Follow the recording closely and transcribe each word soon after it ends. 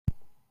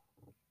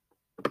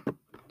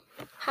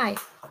Hi,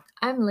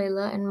 I'm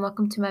Layla, and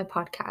welcome to my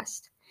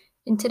podcast.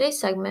 In today's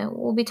segment,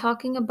 we'll be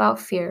talking about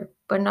fear,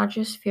 but not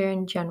just fear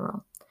in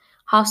general,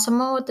 how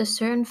someone with a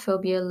certain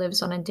phobia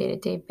lives on a day to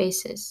day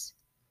basis.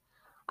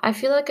 I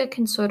feel like I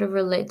can sort of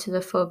relate to the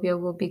phobia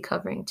we'll be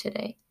covering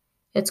today.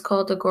 It's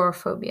called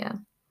agoraphobia.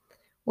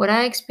 What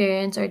I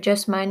experience are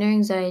just minor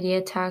anxiety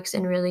attacks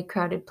in really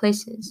crowded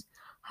places.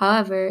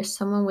 However,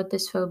 someone with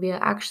this phobia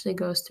actually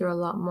goes through a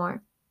lot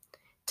more.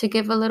 To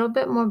give a little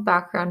bit more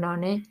background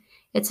on it,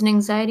 it's an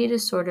anxiety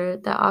disorder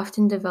that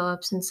often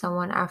develops in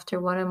someone after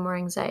one or more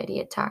anxiety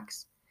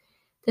attacks.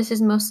 This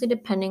is mostly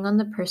depending on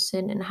the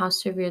person and how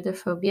severe the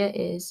phobia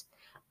is,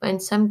 but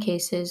in some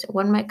cases,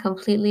 one might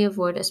completely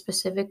avoid a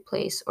specific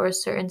place or a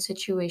certain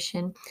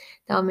situation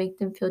that will make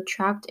them feel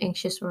trapped,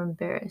 anxious, or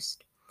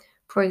embarrassed.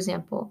 For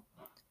example,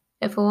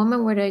 if a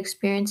woman were to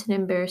experience an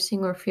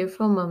embarrassing or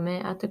fearful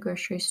moment at the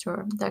grocery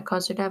store that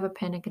caused her to have a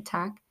panic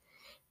attack,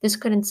 this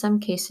could in some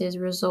cases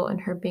result in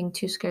her being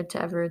too scared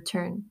to ever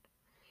return.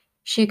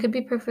 She could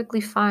be perfectly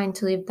fine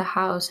to leave the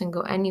house and go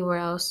anywhere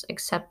else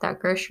except that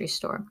grocery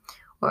store,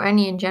 or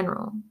any in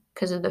general,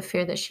 because of the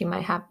fear that she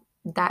might have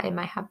that it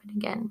might happen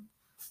again.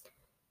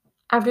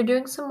 After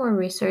doing some more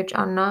research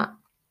on not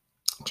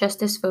just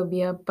this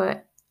phobia,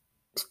 but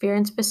fear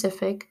in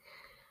specific,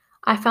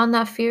 I found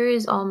that fear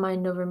is all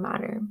mind over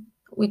matter.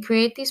 We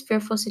create these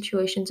fearful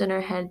situations in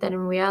our head that in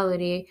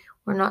reality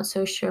we're not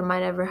so sure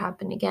might ever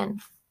happen again.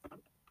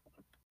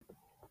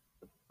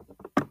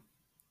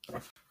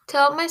 To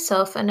help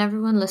myself and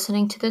everyone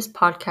listening to this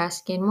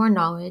podcast gain more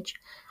knowledge,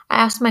 I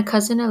asked my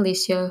cousin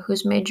Alicia,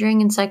 who's majoring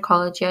in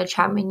psychology at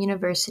Chapman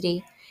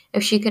University,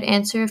 if she could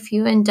answer a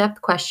few in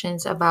depth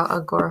questions about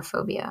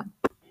agoraphobia.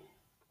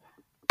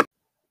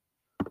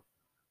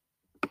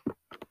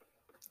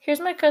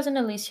 Here's my cousin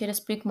Alicia to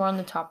speak more on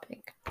the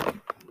topic.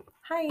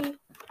 Hi,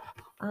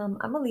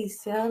 I'm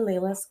Alicia,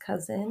 Layla's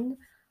cousin.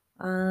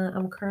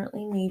 I'm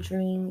currently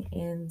majoring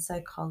in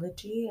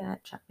psychology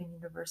at Chapman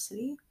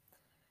University.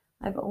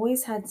 I've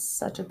always had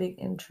such a big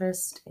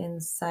interest in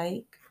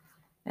psych,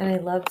 and I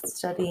loved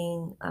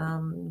studying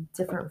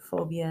different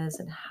phobias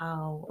and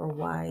how or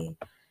why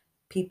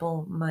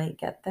people might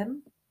get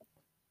them.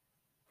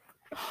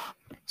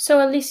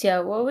 So,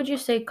 Alicia, what would you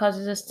say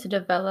causes us to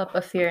develop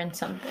a fear in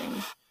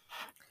something?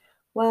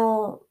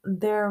 Well,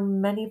 there are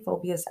many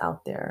phobias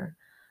out there,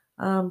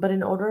 but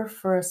in order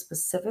for a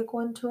specific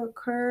one to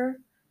occur,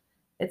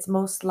 it's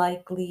most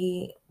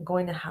likely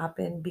going to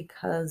happen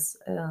because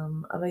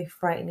of a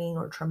frightening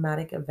or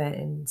traumatic event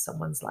in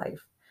someone's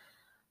life.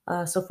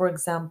 So, for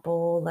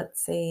example,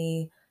 let's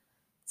say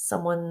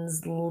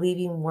someone's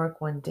leaving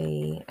work one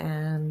day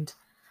and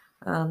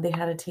they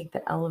had to take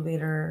the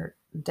elevator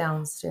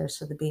downstairs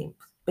to the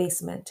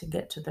basement to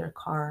get to their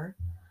car.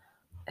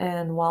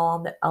 And while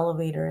on the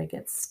elevator, it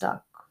gets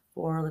stuck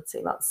for, let's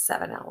say, about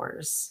 7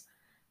 hours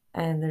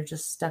and they're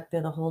just stuck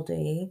there the whole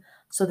day.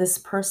 So this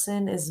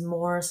person is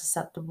more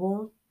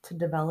susceptible to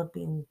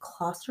developing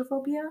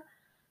claustrophobia,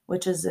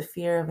 which is a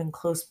fear of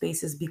enclosed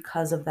spaces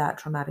because of that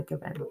traumatic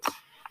event.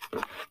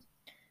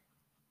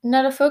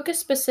 Now, to focus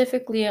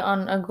specifically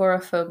on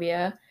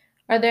agoraphobia,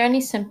 are there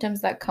any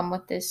symptoms that come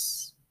with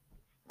this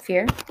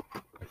fear?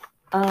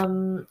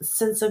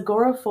 Since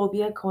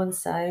agoraphobia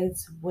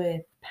coincides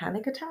with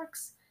panic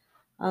attacks,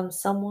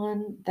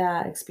 someone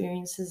that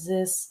experiences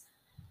this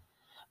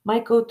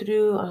might go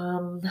through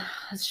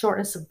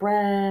shortness of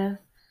breath,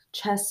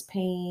 chest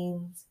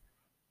pains,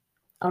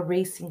 a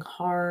racing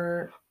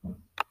heart,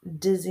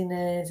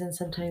 dizziness, and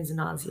sometimes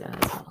nausea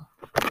as well.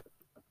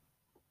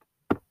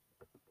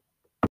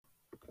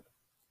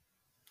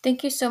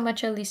 Thank you so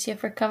much, Alicia,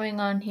 for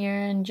coming on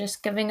here and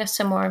just giving us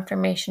some more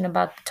information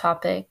about the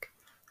topic.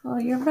 Oh,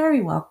 you're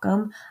very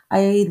welcome.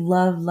 I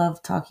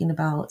love talking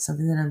about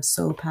something that I'm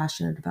so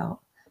passionate about.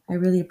 I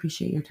really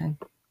appreciate your time.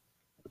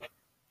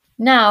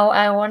 Now,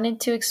 I wanted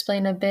to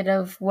explain a bit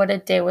of what a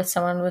day with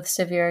someone with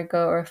severe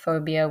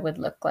agoraphobia would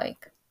look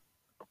like.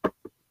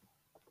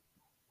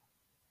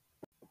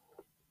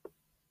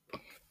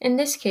 In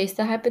this case,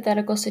 the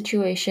hypothetical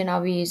situation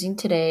I'll be using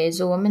today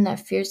is a woman that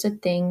fears the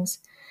things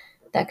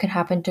that could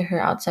happen to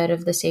her outside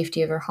of the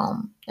safety of her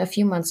home. A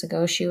few months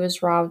ago, she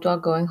was robbed while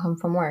going home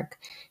from work.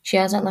 She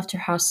hasn't left her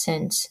house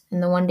since,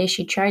 and the one day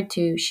she tried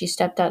to, she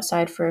stepped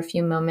outside for a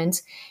few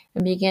moments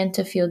and began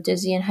to feel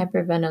dizzy and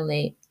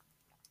hyperventilate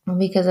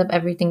because of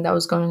everything that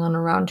was going on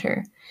around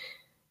her.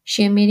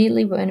 She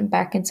immediately went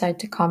back inside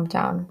to calm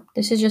down.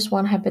 This is just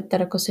one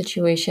hypothetical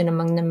situation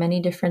among the many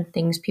different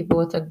things people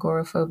with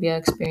agoraphobia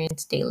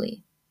experience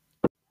daily.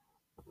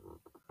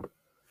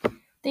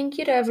 Thank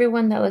you to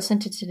everyone that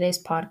listened to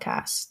today's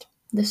podcast.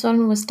 This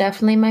one was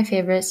definitely my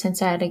favorite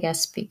since I had a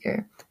guest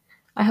speaker.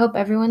 I hope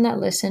everyone that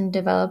listened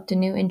developed a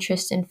new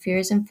interest in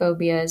fears and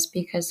phobias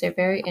because they're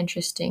very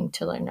interesting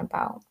to learn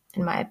about,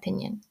 in my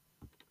opinion.